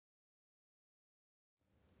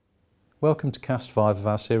Welcome to Cast 5 of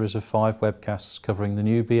our series of 5 webcasts covering the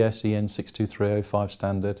new BS-EN 62305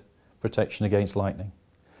 standard, Protection Against Lightning.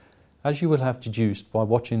 As you will have deduced by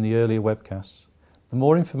watching the earlier webcasts, the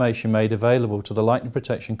more information made available to the lightning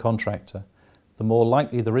protection contractor, the more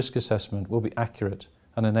likely the risk assessment will be accurate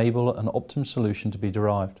and enable an optimum solution to be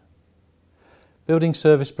derived. Building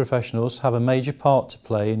service professionals have a major part to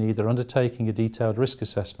play in either undertaking a detailed risk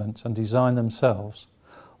assessment and design themselves,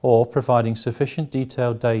 or providing sufficient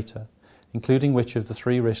detailed data, including which of the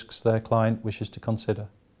 3 risks their client wishes to consider.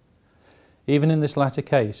 Even in this latter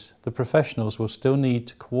case, the professionals will still need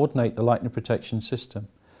to coordinate the lightning protection system,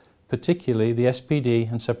 particularly the SPD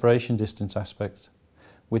and separation distance aspect,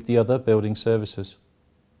 with the other building services.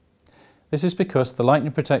 This is because the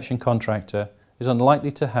lightning protection contractor is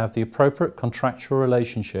unlikely to have the appropriate contractual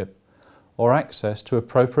relationship or access to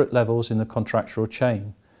appropriate levels in the contractual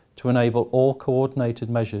chain to enable all coordinated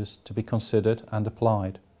measures to be considered and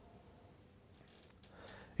applied.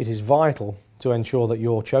 It is vital to ensure that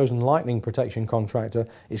your chosen lightning protection contractor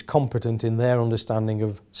is competent in their understanding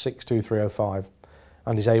of 62305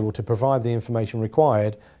 and is able to provide the information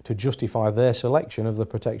required to justify their selection of the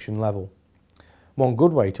protection level. One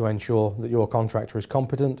good way to ensure that your contractor is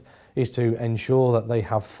competent is to ensure that they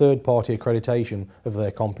have third-party accreditation of their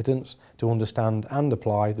competence to understand and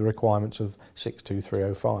apply the requirements of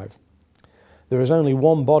 62305. There is only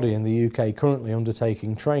one body in the UK currently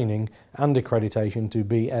undertaking training and accreditation to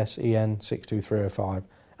BS-EN 62305,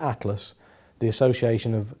 ATLAS, the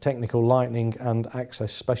Association of Technical Lightning and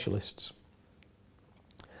Access Specialists.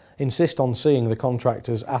 Insist on seeing the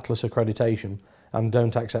contractor's ATLAS accreditation and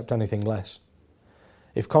don't accept anything less.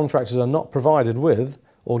 If contractors are not provided with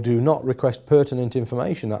or do not request pertinent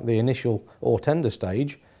information at the initial or tender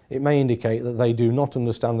stage, it may indicate that they do not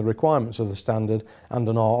understand the requirements of the standard and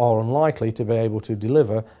are unlikely to be able to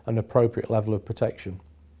deliver an appropriate level of protection.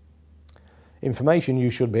 Information you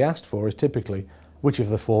should be asked for is typically which of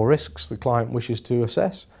the 4 risks the client wishes to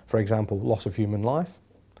assess, for example, loss of human life,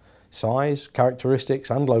 size, characteristics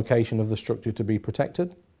and location of the structure to be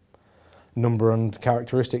protected, number and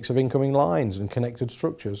characteristics of incoming lines and connected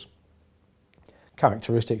structures,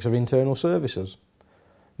 characteristics of internal services,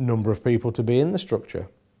 number of people to be in the structure,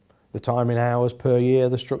 the time in hours per year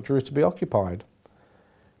the structure is to be occupied,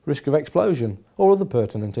 risk of explosion or other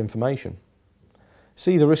pertinent information.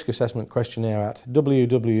 See the risk assessment questionnaire at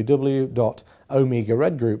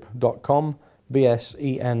www.omegaredgroup.com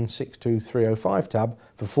BS-EN 62305 tab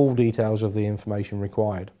for full details of the information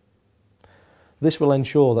required. This will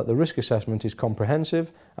ensure that the risk assessment is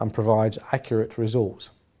comprehensive and provides accurate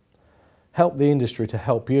results. Help the industry to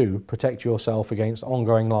help you protect yourself against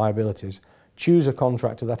ongoing liabilities. Choose a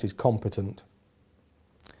contractor that is competent.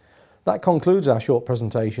 That concludes our short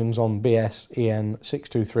presentations on BS-EN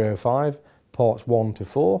 62305, parts 1 to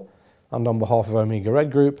 4, and on behalf of Omega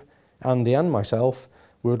Red Group, Andy and myself,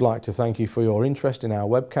 we would like to thank you for your interest in our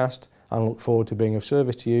webcast and look forward to being of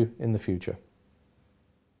service to you in the future.